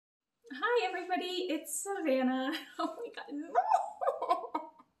Hi everybody, it's Savannah. Oh my god, no!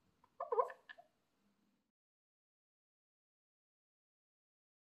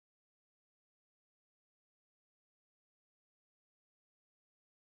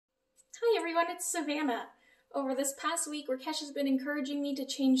 Hi everyone, it's Savannah. Over this past week, Rakesh has been encouraging me to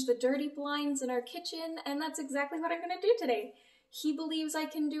change the dirty blinds in our kitchen, and that's exactly what I'm going to do today. He believes I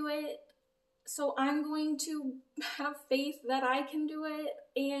can do it, so I'm going to have faith that I can do it,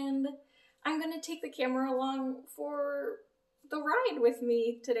 and I'm going to take the camera along for the ride with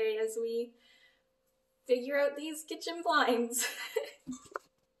me today as we figure out these kitchen blinds.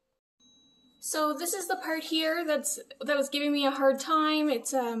 So this is the part here that was giving me a hard time.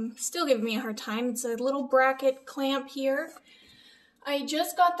 It's still giving me a hard time. It's a little bracket clamp here. I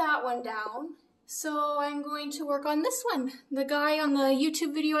just got that one down, so I'm going to work on this one. The guy on the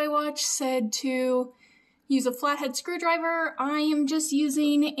YouTube video I watched said to use a flathead screwdriver. I am just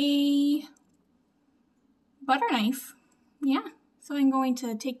using a butter knife. Yeah, so I'm going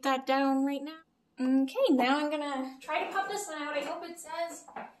to take that down right now. Okay, now I'm gonna try to pop this one out. I hope it's as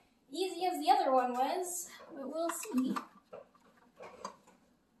easy as the other one was, but we'll see.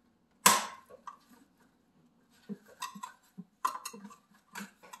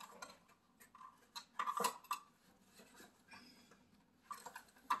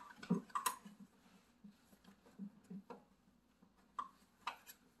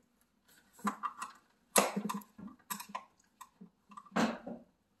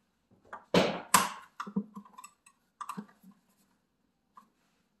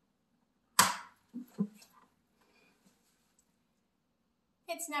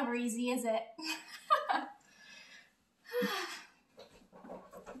 It's never easy, is it?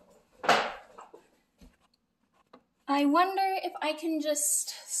 I wonder if I can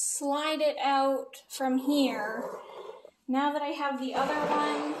just slide it out from here now that I have the other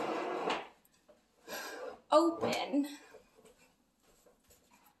one open.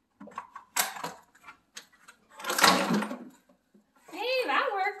 Hey, that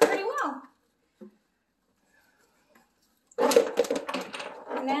worked pretty well.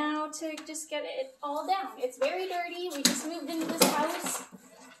 Now to just get it all down. It's very dirty. We just moved into this house,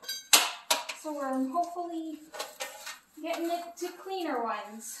 so we're hopefully getting it to cleaner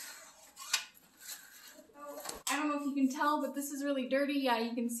ones. I don't know if you can tell, but this is really dirty. Yeah,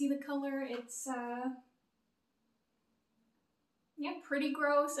 you can see the color. It's yeah, pretty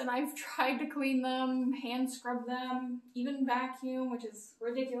gross, and I've tried to clean them, hand scrub them, even vacuum, which is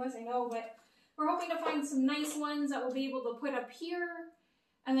ridiculous, I know, but we're hoping to find some nice ones that we'll be able to put up here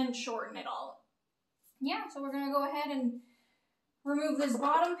and then shorten it all. Yeah, so we're gonna go ahead and remove this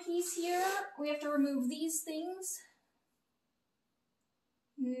bottom piece here. We have to remove these things.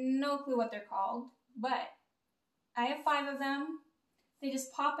 No clue what they're called, but I have 5 of them. They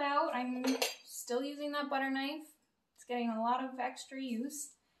just pop out. I'm still using that butter knife. It's getting a lot of extra use.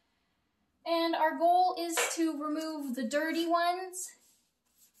 And our goal is to remove the dirty ones,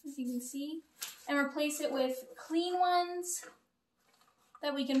 as you can see, and replace it with clean ones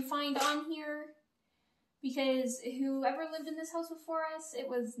that we can find on here, because whoever lived in this house before us, they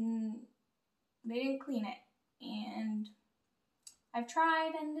didn't clean it, and I've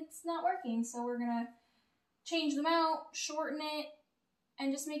tried and it's not working, so we're gonna change them out, shorten it,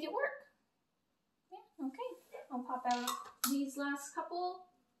 and just make it work. Yeah, okay. I'll pop out these last couple.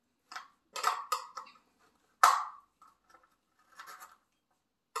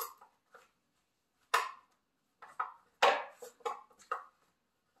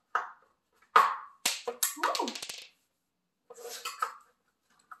 Ooh.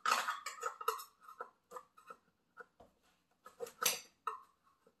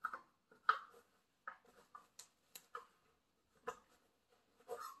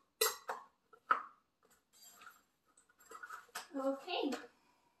 Okay.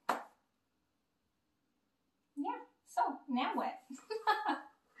 Yeah, so now what?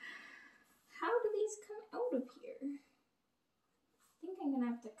 How do these come out of here? I think I'm gonna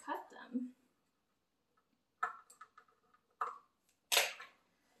have to cut them.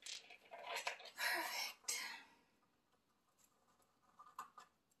 Perfect.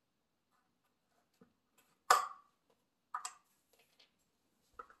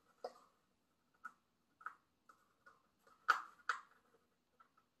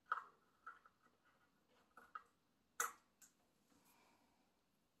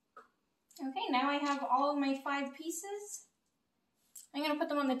 Okay, now I have all of my 5 pieces. I'm going to put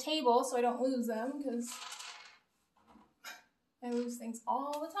them on the table so I don't lose them, because I lose things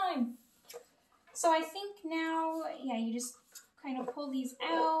all the time. So I think now, yeah, you just kind of pull these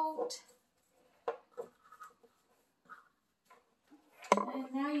out. And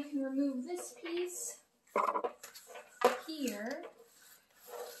now you can remove this piece here.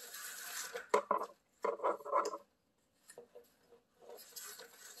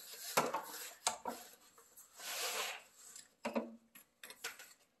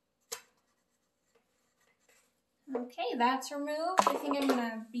 Okay, that's removed. I think I'm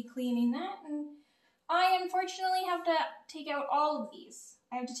gonna be cleaning that, and I unfortunately have to take out all of these.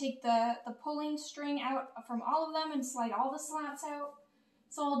 I have to take the pulling string out from all of them and slide all the slats out.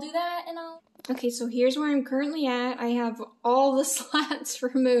 So I'll do that and I'll... Okay, so here's where I'm currently at. I have all the slats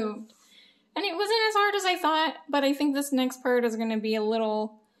removed. And it wasn't as hard as I thought, but I think this next part is gonna be a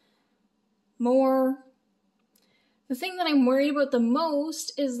little more... The thing that I'm worried about the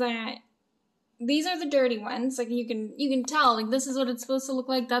most is that these are the dirty ones. Like you can tell, like this is what it's supposed to look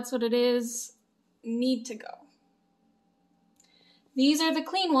like, that's what it is. Need to go. These are the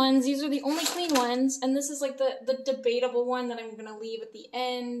clean ones, these are the only clean ones, and this is like the debatable one that I'm gonna leave at the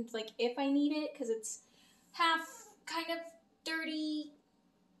end, like if I need it, because it's half kind of dirty,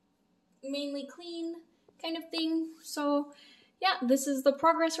 mainly clean kind of thing. So yeah, this is the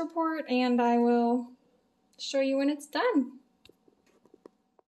progress report, and I will show you when it's done.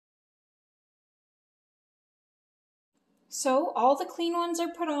 So all the clean ones are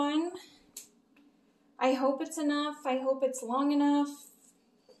put on. I hope it's enough. I hope it's long enough.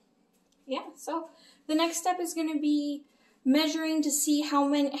 Yeah, so the next step is going to be measuring to see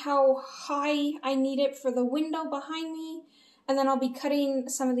how high I need it for the window behind me. And then I'll be cutting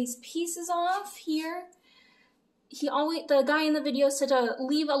some of these pieces off here. The guy in the video said to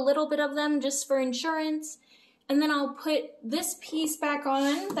leave a little bit of them just for insurance. And then I'll put this piece back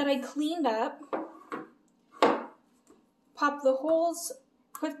on that I cleaned up. Pop the holes,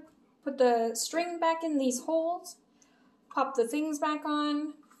 put the string back in these holes, pop the things back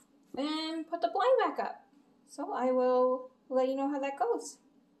on, and put the blind back up. So I will let you know how that goes.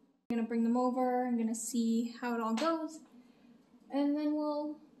 I'm gonna bring them over, I'm gonna see how it all goes, and then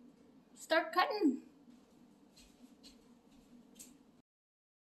we'll start cutting.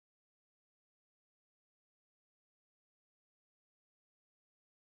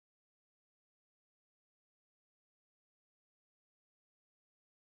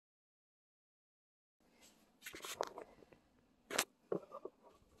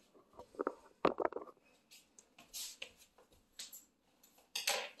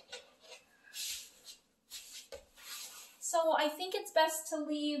 So I think it's best to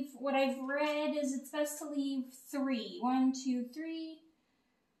leave, what I've read is it's best to leave 3. 1, 2, 3.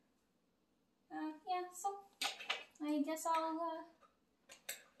 Yeah, so I guess I'll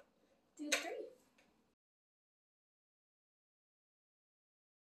do 3.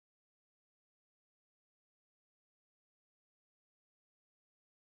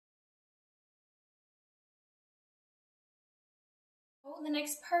 The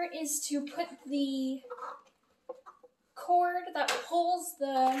next part is to put the cord that pulls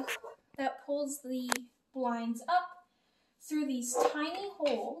the blinds up through these tiny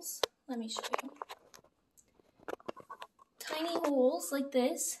holes. Let me show you. Tiny holes like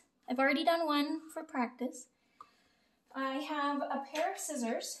this. I've already done one for practice. I have a pair of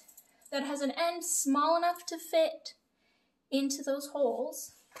scissors that has an end small enough to fit into those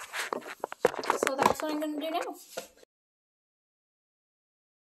holes. So that's what I'm going to do now.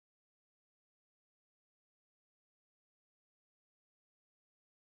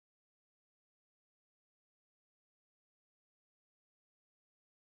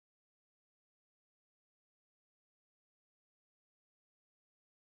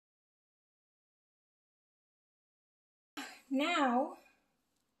 Now,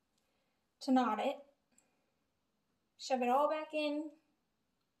 to knot it, shove it all back in,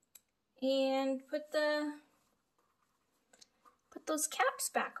 and put those caps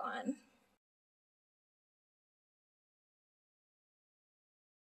back on.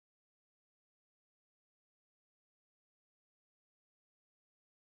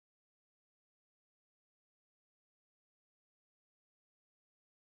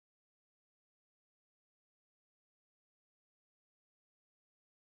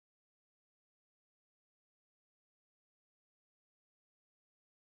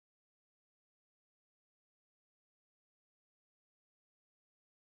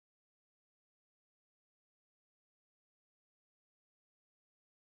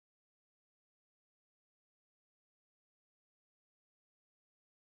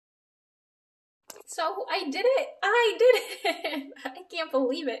 So I did it! I did it! I can't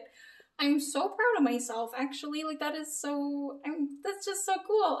believe it. I'm so proud of myself, actually. Like, that is so, that's just so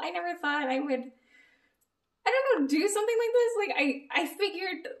cool. I never thought I would don't know, do something like this. Like, I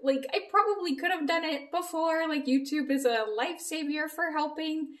figured, like, I probably could have done it before. Like, YouTube is a lifesaver for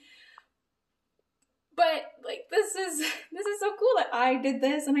helping. But, like, this is so cool that I did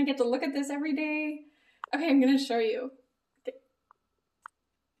this and I get to look at this every day. Okay, I'm gonna show you. Okay.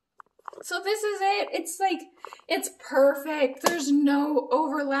 So this is it. It's like, it's perfect. There's no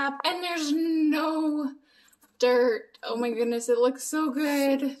overlap and there's no dirt. Oh my goodness, it looks so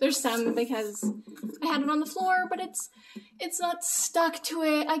good. There's some because I had it on the floor, but it's not stuck to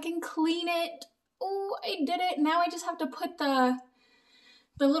it. I can clean it. Oh, I did it. Now I just have to put the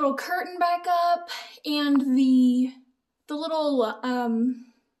little curtain back up and the little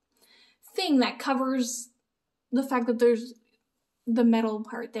thing that covers the fact that there's the metal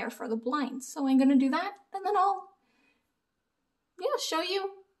part there for the blinds. So I'm gonna do that and then I'll show you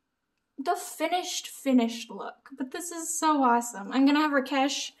the finished look. But this is so awesome. I'm gonna have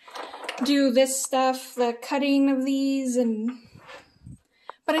Rakesh do this stuff, the cutting of these,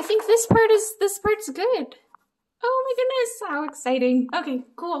 but I think this part's good. Oh my goodness, how exciting. Okay,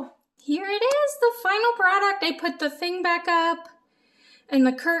 cool. Here it is, the final product. I put the thing back up and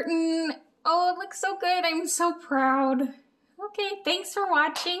the curtain. Oh, it looks so good. I'm so proud. Okay, thanks for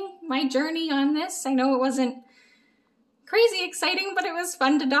watching my journey on this. I know it wasn't crazy exciting, but it was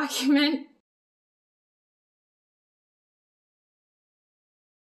fun to document.